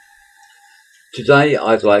Today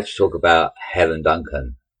I'd like to talk about Helen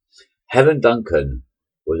Duncan. Helen Duncan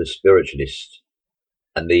was a spiritualist,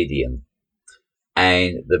 a medium,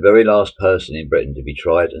 and the very last person in Britain to be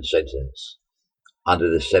tried and sentenced under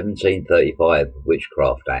the 1735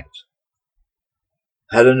 Witchcraft Act.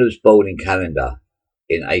 Helen was born in Canada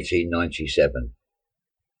in 1897,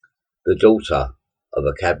 the daughter of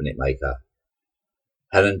a cabinet maker.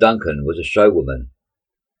 Helen Duncan was a showwoman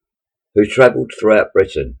who travelled throughout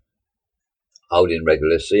Britain holding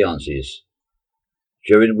regular seances,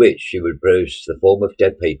 during which she would produce the form of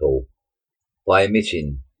dead people by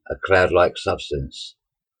emitting a cloud-like substance,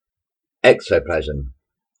 ectoplasm,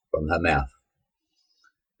 from her mouth.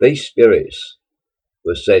 These spirits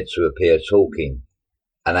were said to appear talking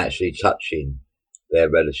and actually touching their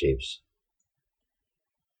relatives.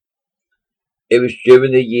 It was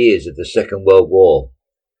during the years of the Second World War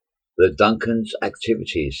that Duncan's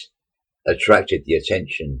activities attracted the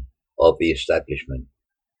attention of the establishment.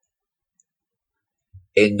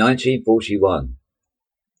 In 1941,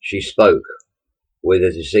 she spoke with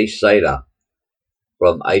a deceased sailor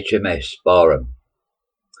from HMS Barham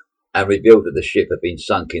and revealed that the ship had been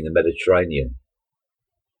sunk in the Mediterranean.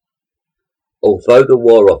 Although the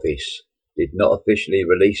War Office did not officially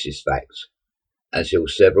release this fact until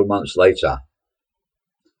several months later,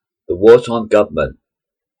 the wartime government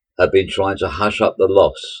had been trying to hush up the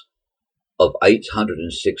loss of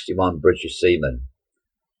 861 British seamen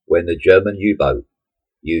when the German U-boat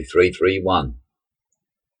U-331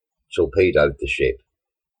 torpedoed the ship.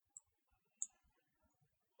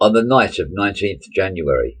 On the night of 19th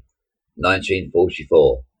January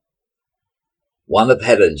 1944, one of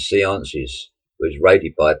Helen's seances was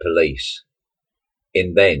raided by police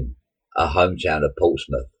in then a hometown of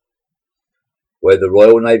Portsmouth, where the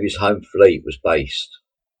Royal Navy's Home Fleet was based.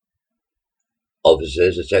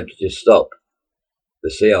 Officers attempted to stop the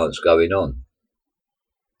seance going on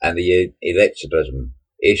and the ectoplasm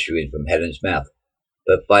issuing from Helen's mouth,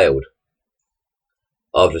 but failed.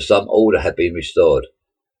 After some order had been restored,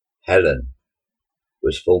 Helen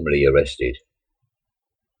was formally arrested.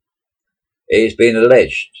 It has been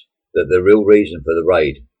alleged that the real reason for the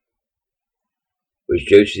raid was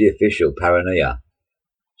due to the official paranoia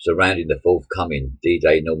surrounding the forthcoming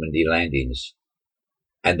D-Day Normandy landings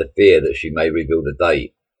and the fear that she may reveal the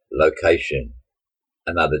date, location,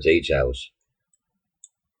 and other details.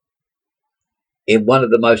 In one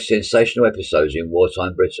of the most sensational episodes in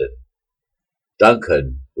wartime Britain,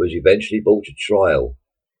 Duncan was eventually brought to trial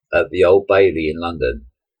at the Old Bailey in London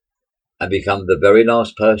and become the very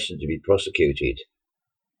last person to be prosecuted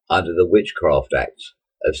under the Witchcraft Act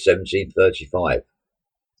of 1735,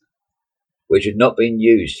 which had not been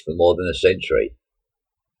used for more than a century.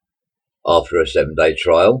 After a 7-day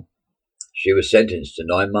trial, she was sentenced to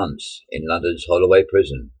 9 months in London's Holloway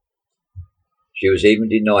prison. She was even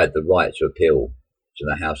denied the right to appeal to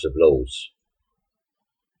the House of Lords.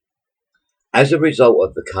 As a result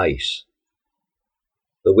of the case,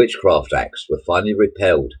 the Witchcraft Acts were finally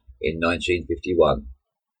repealed in 1951.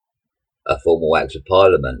 A formal Act of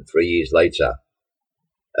Parliament 3 years later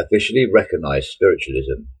officially recognised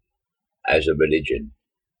spiritualism as a religion.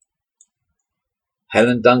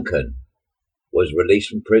 Helen Duncan was released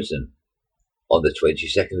from prison on the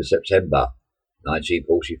 22nd of September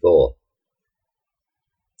 1944.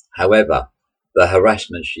 However, the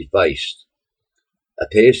harassment she faced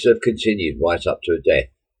appears to have continued right up to her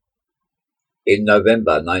death. In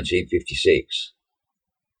November 1956,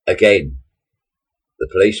 again, the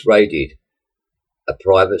police raided a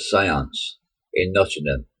private seance in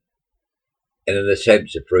Nottingham in an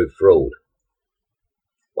attempt to prove fraud.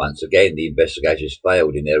 Once again, the investigators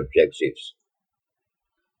failed in their objectives.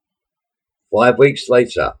 5 weeks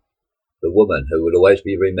later, the woman who will always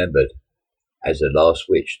be remembered as the last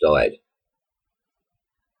witch died.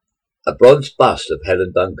 A bronze bust of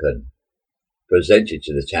Helen Duncan, presented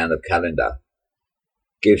to the town of Canada,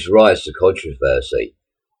 gives rise to controversy,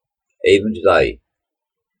 even today,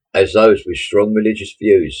 as those with strong religious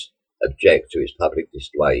views object to its public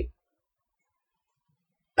display.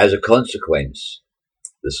 As a consequence,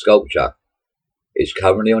 the sculpture is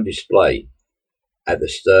currently on display at the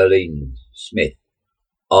Sterling Smith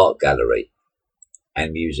Art Gallery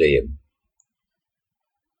and Museum.